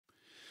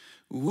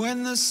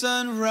When the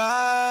sun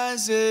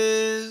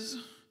rises,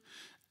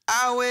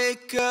 I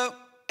wake up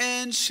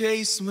and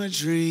chase my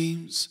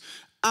dreams.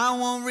 I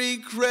won't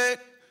regret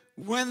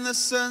when the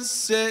sun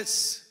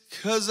sets,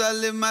 'cause I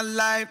live my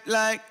life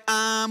like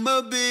I'm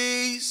a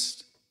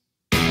beast.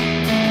 I'm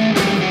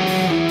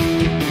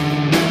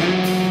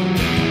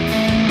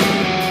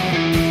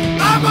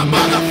a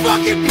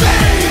motherfucking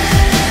beast.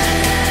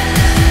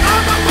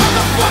 I'm a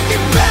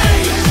motherfucking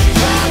beast.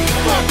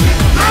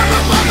 I'm a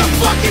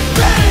motherfucking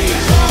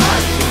beast.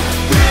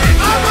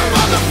 I'm a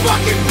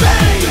motherfucking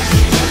beast.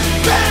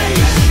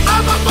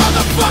 I'm a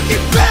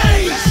motherfucking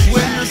beast.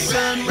 When the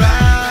sun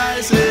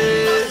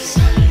rises,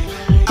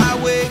 I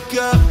wake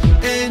up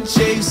and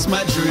chase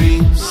my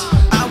dreams.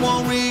 I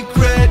won't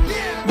regret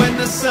when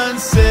the sun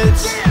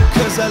sets,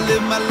 'cause I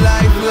live my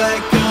life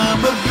like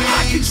I'm a beast.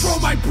 I control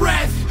my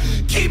breath,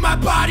 keep my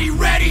body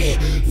ready,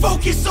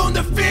 focus on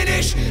the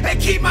finish, and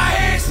keep my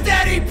head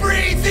steady.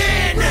 Breathe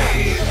in,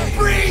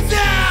 breathe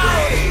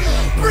out,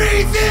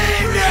 breathe in.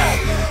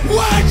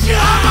 Watch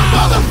out! I'm a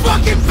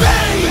motherfucking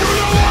beast.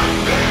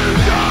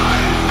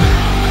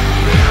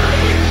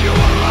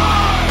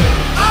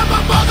 I'm a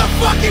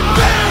motherfucking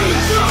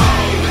beast.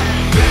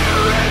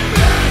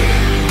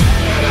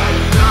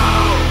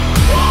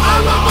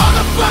 I'm a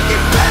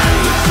motherfucking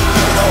beast.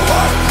 You know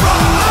I'm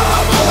wrong. I'm a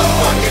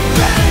motherfucking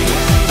beast.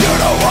 You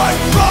know I'm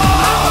wrong.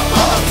 I'm a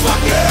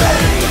motherfucking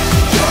beast.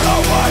 You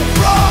know I'm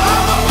wrong.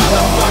 I'm a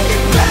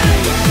motherfucking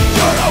beast.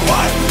 You know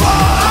I'm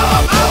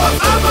wrong.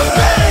 I'm a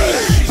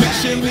beast.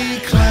 Picture me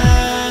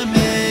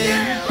climbing,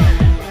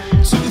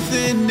 tooth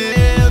and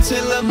nail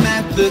till I'm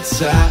at the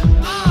top.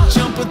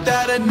 Jump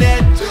without a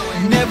net,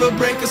 never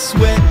break a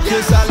sweat,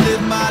 'cause I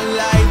live my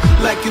life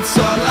like it's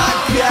all I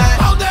got.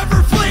 I'll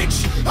never flinch,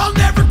 I'll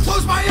never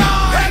close my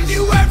eyes. Have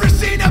you ever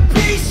seen a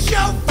beast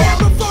show fear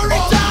before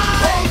it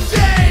dies? All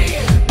day,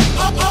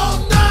 all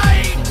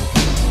night,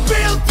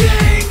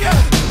 building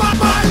my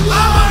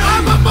life.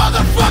 I'm a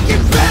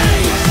motherfucking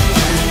beast.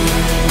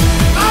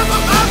 I'm a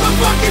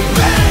fucking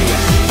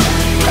beast.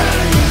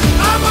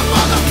 I'm a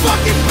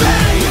motherfucking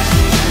beast.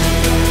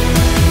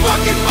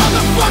 Fucking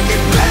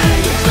motherfucking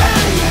beast.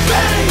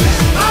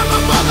 I'm a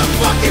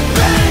motherfucking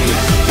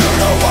beast. You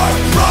know I'm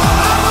wrong.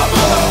 I'm a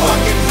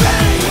motherfucking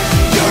beast.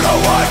 You know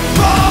I'm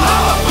wrong.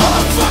 I'm a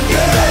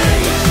motherfucking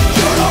beast.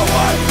 You know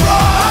I'm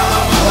wrong. I'm a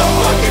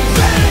motherfucking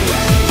beast.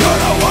 You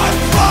know I'm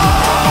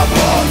wrong. I'm a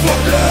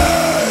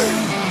motherfucking.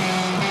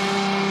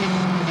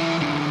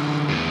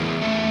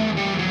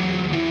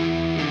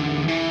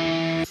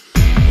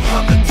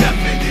 I'm the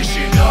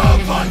definition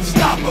of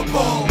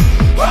unstoppable.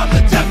 I'm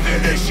the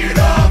definition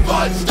of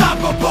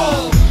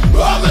unstoppable.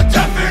 I'm the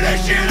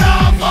definition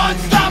of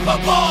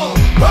unstoppable.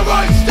 I'm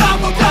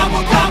unstoppable.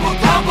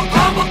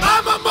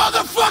 I'm a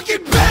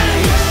motherfucking